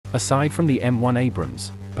Aside from the M1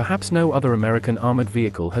 Abrams, perhaps no other American armored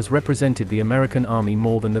vehicle has represented the American Army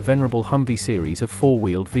more than the venerable Humvee series of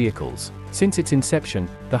four-wheeled vehicles. Since its inception,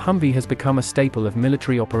 the Humvee has become a staple of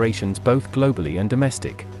military operations both globally and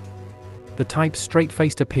domestic. The type's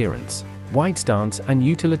straight-faced appearance, wide stance and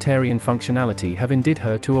utilitarian functionality have endeared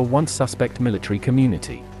her to a once suspect military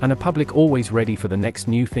community, and a public always ready for the next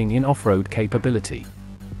new thing in off-road capability.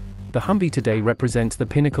 The Humvee today represents the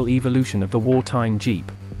pinnacle evolution of the wartime Jeep,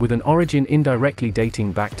 with an origin indirectly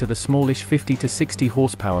dating back to the smallish 50 to 60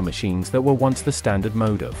 horsepower machines that were once the standard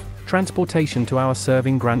mode of transportation to our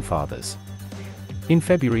serving grandfathers. In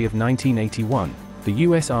February of 1981, the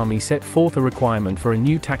U.S. Army set forth a requirement for a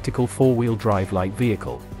new tactical four-wheel drive light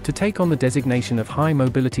vehicle, to take on the designation of High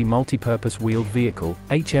Mobility Multipurpose Wheeled Vehicle,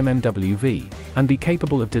 HMMWV, and be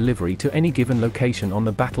capable of delivery to any given location on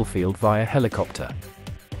the battlefield via helicopter.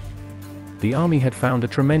 The Army had found a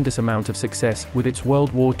tremendous amount of success with its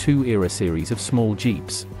World War II-era series of small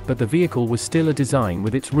Jeeps, but the vehicle was still a design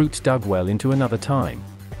with its roots dug well into another time.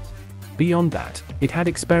 Beyond that, it had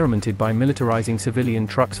experimented by militarizing civilian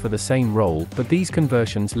trucks for the same role, but these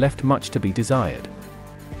conversions left much to be desired.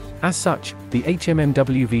 As such, the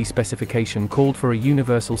HMMWV specification called for a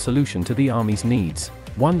universal solution to the Army's needs,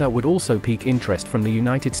 one that would also pique interest from the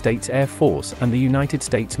United States Air Force and the United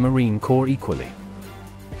States Marine Corps equally.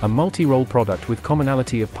 A multi-role product with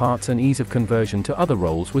commonality of parts and ease of conversion to other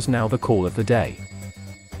roles was now the call of the day.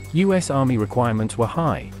 US Army requirements were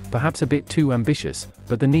high, perhaps a bit too ambitious,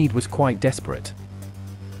 but the need was quite desperate.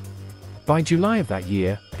 By July of that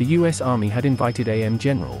year, the US Army had invited AM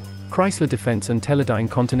General, Chrysler Defense and Teledyne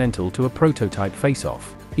Continental to a prototype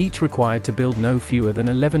face-off, each required to build no fewer than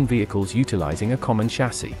 11 vehicles utilizing a common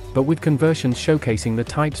chassis, but with conversions showcasing the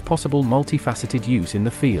type's possible multifaceted use in the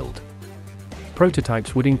field.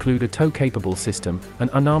 Prototypes would include a tow-capable system, an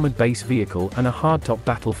unarmored base vehicle and a hardtop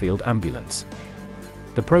battlefield ambulance.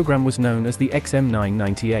 The program was known as the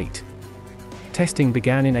XM998. Testing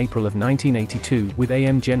began in April of 1982 with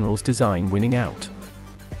AM General's design winning out.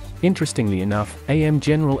 Interestingly enough, AM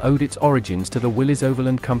General owed its origins to the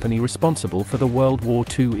Willys-Overland company responsible for the World War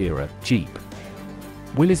II-era Jeep.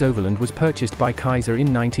 Willys-Overland was purchased by Kaiser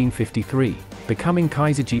in 1953, becoming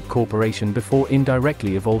Kaiser Jeep Corporation before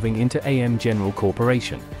indirectly evolving into AM General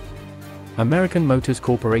Corporation. American Motors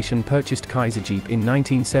Corporation purchased Kaiser Jeep in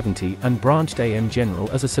 1970 and branched AM General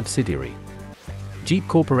as a subsidiary. Jeep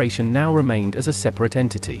Corporation now remained as a separate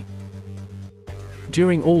entity.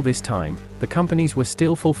 During all this time, the companies were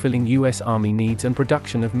still fulfilling US Army needs and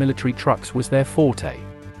production of military trucks was their forte.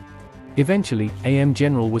 Eventually, AM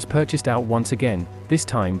General was purchased out once again, this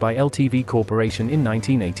time by LTV Corporation in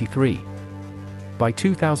 1983. By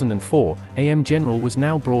 2004, AM General was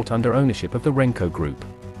now brought under ownership of the Renco Group.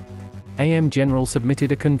 AM General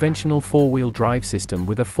submitted a conventional four-wheel drive system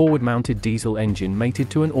with a forward-mounted diesel engine mated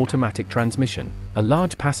to an automatic transmission, a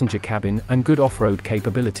large passenger cabin, and good off-road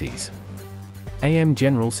capabilities. AM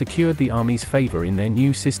General secured the Army's favor in their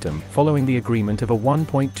new system following the agreement of a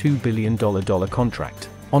 $1.2 billion contract,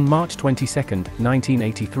 on March 22,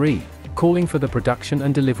 1983, calling for the production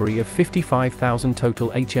and delivery of 55,000 total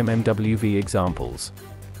HMMWV examples.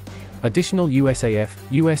 Additional USAF,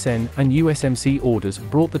 USN, and USMC orders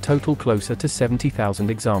brought the total closer to 70,000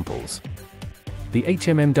 examples. The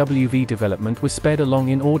HMMWV development was sped along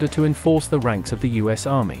in order to enforce the ranks of the US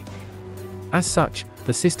Army. As such,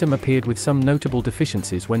 the system appeared with some notable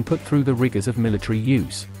deficiencies when put through the rigors of military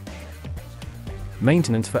use.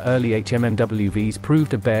 Maintenance for early HMMWVs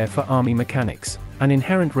proved a bear for Army mechanics. An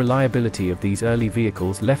inherent reliability of these early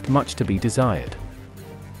vehicles left much to be desired.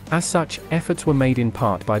 As such, efforts were made in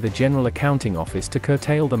part by the General Accounting Office to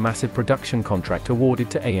curtail the massive production contract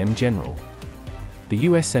awarded to AM General. The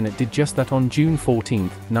US Senate did just that on June 14,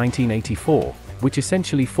 1984, which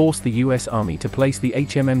essentially forced the US Army to place the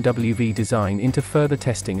HMMWV design into further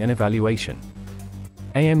testing and evaluation.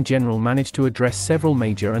 AM General managed to address several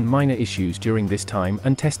major and minor issues during this time,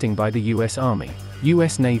 and testing by the US Army,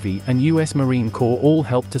 US Navy, and US Marine Corps all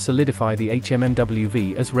helped to solidify the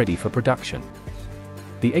HMMWV as ready for production.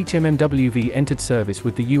 The HMMWV entered service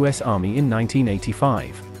with the US Army in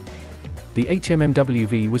 1985. The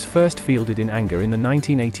HMMWV was first fielded in anger in the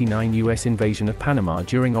 1989 US invasion of Panama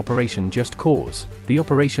during Operation Just Cause. The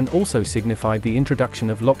operation also signified the introduction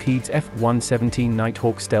of Lockheed's F-117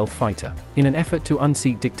 Nighthawk stealth fighter, in an effort to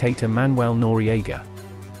unseat dictator Manuel Noriega.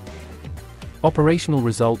 Operational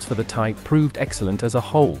results for the type proved excellent as a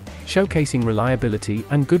whole, showcasing reliability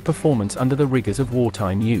and good performance under the rigors of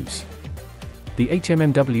wartime use. The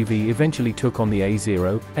HMMWV eventually took on the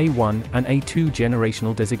A0, A1, and A2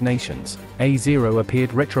 generational designations. A0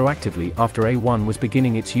 appeared retroactively after A1 was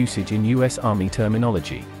beginning its usage in US Army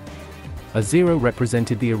terminology. A 0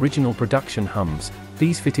 represented the original production Hums,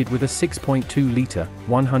 these fitted with a 6.2-litre,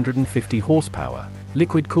 150 horsepower,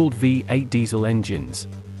 liquid-cooled V8 diesel engines.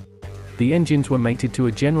 The engines were mated to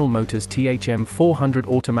a General Motors THM 400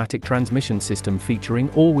 automatic transmission system featuring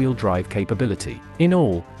all-wheel drive capability. In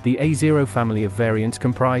all, the A0 family of variants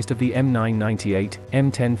comprised of the M998,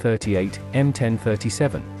 M1038,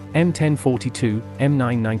 M1037, M1042,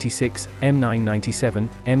 M996, M997,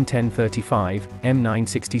 M1035,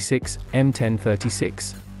 M966,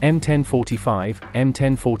 M1036, M1045,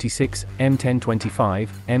 M1046, M1025,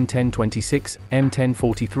 M1026,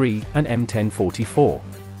 M1043, and M1044.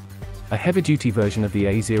 A heavy-duty version of the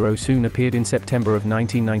A0 soon appeared in September of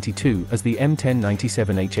 1992 as the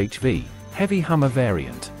M1097 HHV, heavy Hummer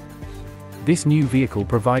variant. This new vehicle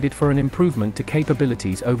provided for an improvement to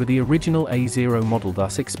capabilities over the original A0 model,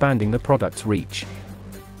 thus expanding the product's reach.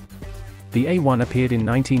 The A1 appeared in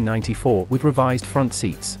 1994 with revised front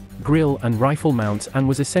seats, grille and rifle mounts and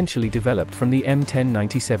was essentially developed from the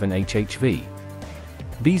M1097 HHV.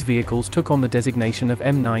 These vehicles took on the designation of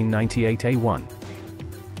M998A1.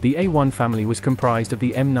 The A1 family was comprised of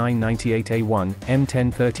the M998A1,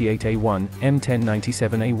 M1038A1,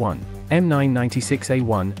 M1097A1,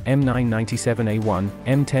 M996A1, M997A1,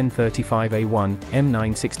 M1035A1,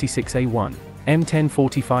 M966A1,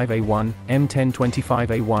 M1045A1,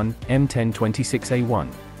 M1025A1, M1026A1,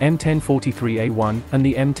 M1043A1, and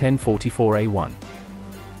the M1044A1.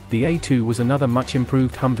 The A2 was another much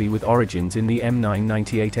improved Humvee with origins in the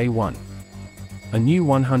M998A1. A new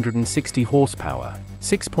 160 horsepower,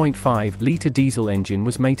 6.5-litre diesel engine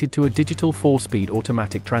was mated to a digital 4-speed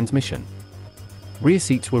automatic transmission. Rear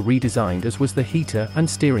seats were redesigned, as was the heater and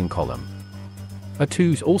steering column.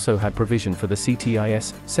 A2s also had provision for the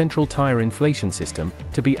CTIS, central tire inflation system,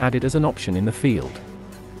 to be added as an option in the field.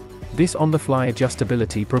 This on-the-fly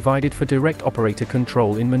adjustability provided for direct operator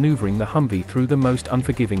control in maneuvering the Humvee through the most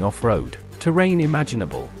unforgiving off-road terrain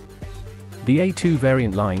imaginable. The A2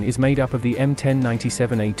 variant line is made up of the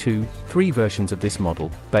M1097A2, 3 versions of this model: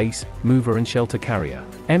 base, mover and shelter carrier,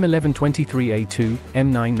 M1123A2,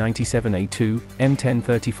 M997A2,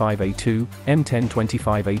 M1035A2,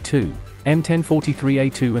 M1025A2,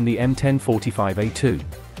 M1043A2 and the M1045A2.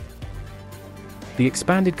 The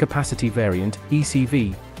expanded capacity variant,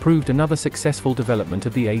 ECV, proved another successful development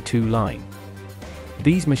of the A2 line.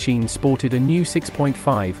 These machines sported a new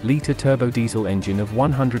 6.5-litre turbo diesel engine of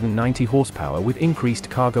 190 horsepower with increased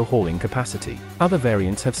cargo hauling capacity. Other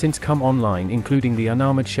variants have since come online, including the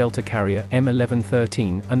unarmored shelter carrier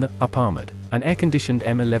M1113 and the up-armored and air-conditioned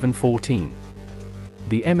M1114.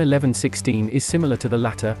 The M1116 is similar to the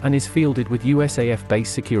latter and is fielded with USAF base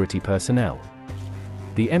security personnel.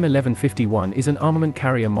 The M1151 is an armament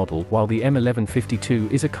carrier model, while the M1152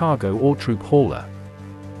 is a cargo or troop hauler.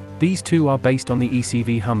 These two are based on the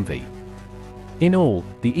ECV Humvee. In all,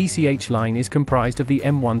 the ECH line is comprised of the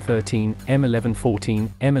M113, M1114,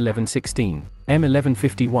 M1116,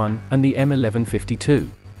 M1151, and the M1152.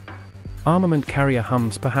 Armament carrier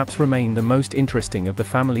Hums perhaps remain the most interesting of the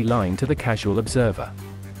family line to the casual observer.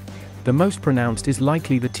 The most pronounced is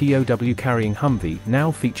likely the TOW carrying Humvee,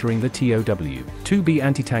 now featuring the TOW-2B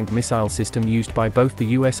anti-tank missile system used by both the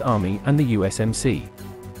US Army and the USMC.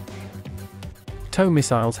 TOW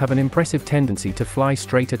missiles have an impressive tendency to fly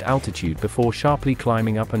straight at altitude before sharply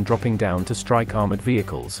climbing up and dropping down to strike armored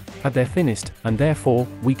vehicles, at their thinnest, and therefore,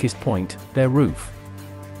 weakest point, their roof.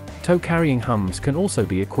 TOW-carrying Hums can also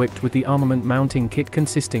be equipped with the armament mounting kit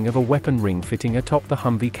consisting of a weapon ring fitting atop the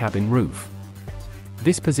Humvee cabin roof.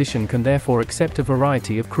 This position can therefore accept a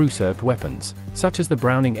variety of crew-served weapons, such as the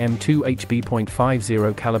Browning M2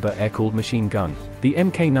 HB.50 caliber air-cooled machine gun, the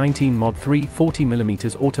Mk19 Mod 3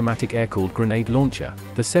 40mm automatic air-cooled grenade launcher,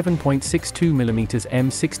 the 7.62mm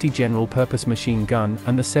M60 general-purpose machine gun,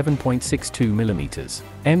 and the 7.62mm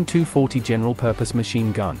M240 general-purpose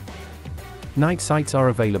machine gun. Night sights are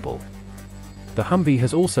available. The Humvee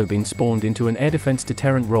has also been spawned into an air defense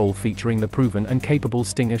deterrent role featuring the proven and capable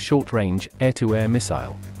Stinger short-range, air-to-air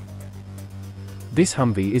missile. This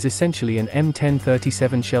Humvee is essentially an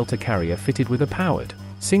M1037 shelter carrier fitted with a powered,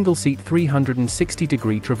 single-seat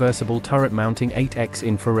 360-degree traversable turret-mounting 8x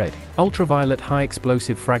infrared, ultraviolet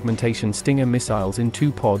high-explosive fragmentation Stinger missiles in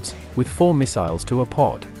 2 pods, with 4 missiles to a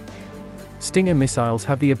pod. Stinger missiles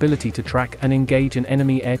have the ability to track and engage an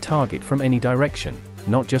enemy air target from any direction,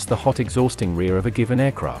 not just the hot exhausting rear of a given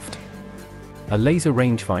aircraft. A laser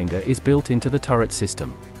rangefinder is built into the turret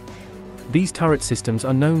system. These turret systems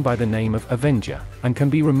are known by the name of Avenger, and can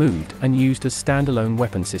be removed and used as standalone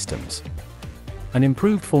weapon systems. An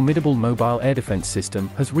improved formidable mobile air defense system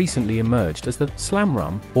has recently emerged as the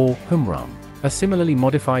SLAMRAM, or HMRAM. A similarly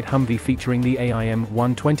modified Humvee featuring the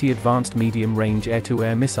AIM-120 Advanced Medium Range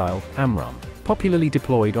Air-to-Air Missile, AMRAAM, popularly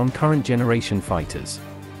deployed on current generation fighters.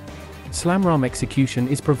 SLAMRAAM execution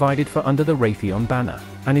is provided for under the Raytheon banner,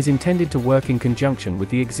 and is intended to work in conjunction with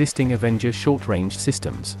the existing Avenger short-range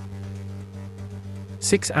systems.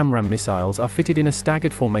 6 AMRAAM missiles are fitted in a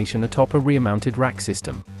staggered formation atop a rear-mounted rack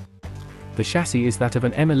system. The chassis is that of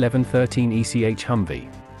an M1113 ECH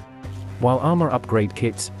Humvee. While armor upgrade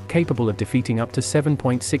kits, capable of defeating up to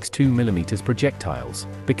 7.62mm projectiles,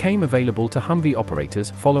 became available to Humvee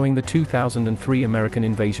operators following the 2003 American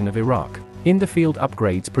invasion of Iraq. In-the-field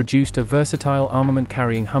upgrades produced a versatile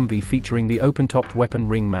armament-carrying Humvee featuring the open-topped weapon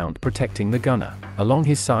ring mount protecting the gunner, along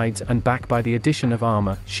his sides and back by the addition of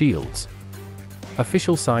armor, shields.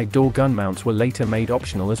 Official side door gun mounts were later made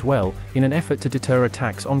optional as well, in an effort to deter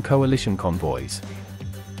attacks on coalition convoys.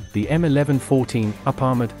 The M1114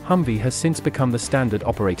 up-armored Humvee has since become the standard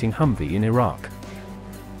operating Humvee in Iraq.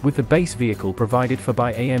 With the base vehicle provided for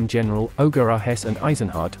by AM General Oger Hess and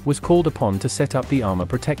Eisenhardt was called upon to set up the armor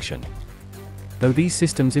protection. Though these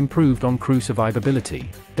systems improved on crew survivability,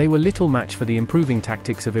 they were little match for the improving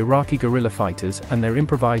tactics of Iraqi guerrilla fighters and their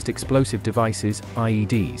improvised explosive devices,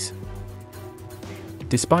 IEDs.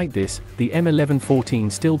 Despite this, the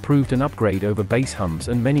M1114 still proved an upgrade over base Hums,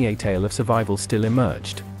 and many a tale of survival still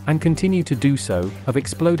emerged, and continue to do so, of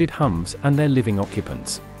exploded Hums and their living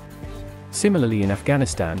occupants. Similarly in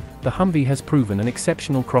Afghanistan, the Humvee has proven an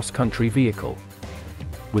exceptional cross-country vehicle.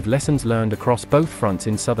 With lessons learned across both fronts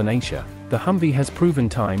in southern Asia, the Humvee has proven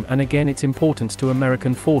time and again its importance to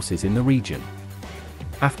American forces in the region.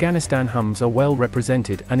 Afghanistan Hums are well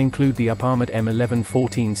represented and include the up-armored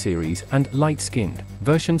M1114 series and light-skinned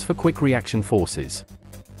versions for quick reaction forces.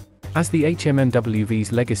 As the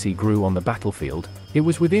HMMWV's legacy grew on the battlefield, it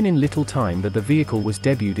was within little time that the vehicle was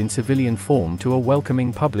debuted in civilian form to a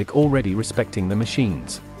welcoming public already respecting the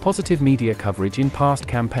machine's positive media coverage in past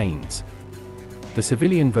campaigns. The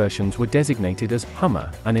civilian versions were designated as Hummer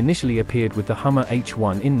and initially appeared with the Hummer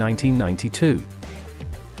H1 in 1992.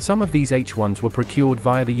 Some of these H1s were procured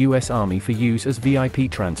via the US Army for use as VIP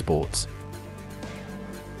transports.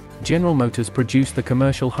 General Motors produced the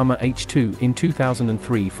commercial Hummer H2 in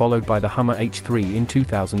 2003, followed by the Hummer H3 in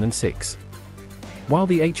 2006. While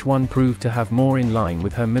the H1 proved to have more in line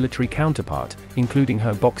with her military counterpart, including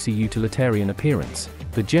her boxy utilitarian appearance,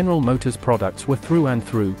 the General Motors products were through and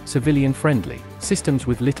through civilian-friendly systems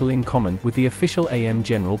with little in common with the official AM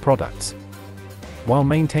General products. While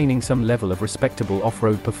maintaining some level of respectable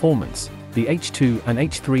off-road performance, the H2 and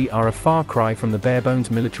H3 are a far cry from the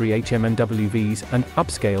bare-bones military HMMWVs and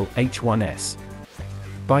upscale H1s.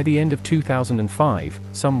 By the end of 2005,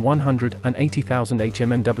 some 180,000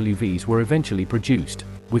 HMMWVs were eventually produced,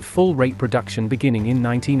 with full-rate production beginning in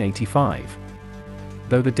 1985.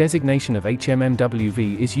 Though the designation of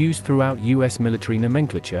HMMWV is used throughout US military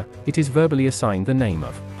nomenclature, it is verbally assigned the name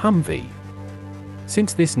of Humvee.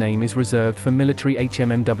 Since this name is reserved for military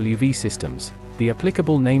HMMWV systems, the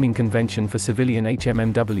applicable naming convention for civilian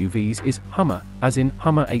HMMWVs is Hummer, as in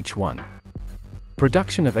Hummer H1.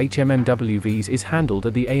 Production of HMMWVs is handled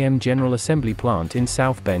at the AM General Assembly Plant in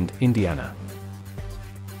South Bend, Indiana.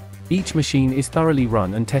 Each machine is thoroughly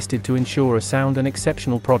run and tested to ensure a sound and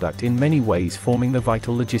exceptional product, in many ways forming the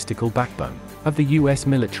vital logistical backbone of the US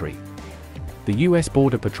military. The US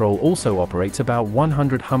Border Patrol also operates about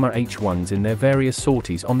 100 Hummer H1s in their various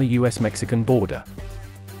sorties on the US-Mexican border.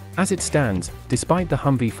 As it stands, despite the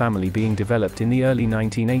Humvee family being developed in the early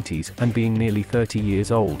 1980s and being nearly 30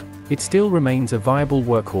 years old, it still remains a viable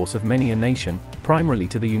workhorse of many a nation, primarily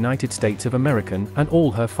to the United States of America and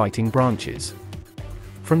all her fighting branches.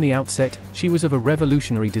 From the outset, she was of a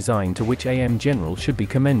revolutionary design to which AM General should be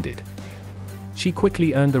commended. She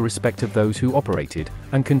quickly earned the respect of those who operated,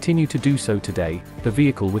 and continue to do so today, the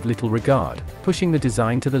vehicle with little regard, pushing the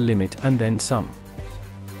design to the limit and then some.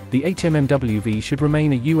 The HMMWV should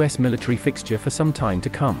remain a US military fixture for some time to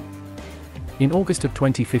come. In August of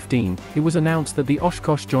 2015, it was announced that the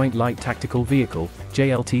Oshkosh Joint Light Tactical Vehicle,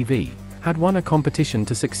 JLTV, had won a competition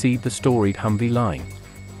to succeed the storied Humvee line.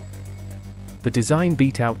 The design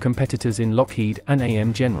beat out competitors in Lockheed and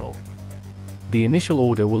AM General. The initial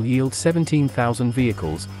order will yield 17,000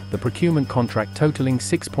 vehicles, the procurement contract totaling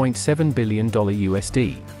 $6.7 billion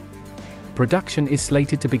USD. Production is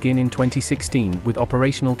slated to begin in 2016, with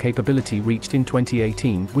operational capability reached in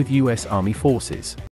 2018 with US Army forces.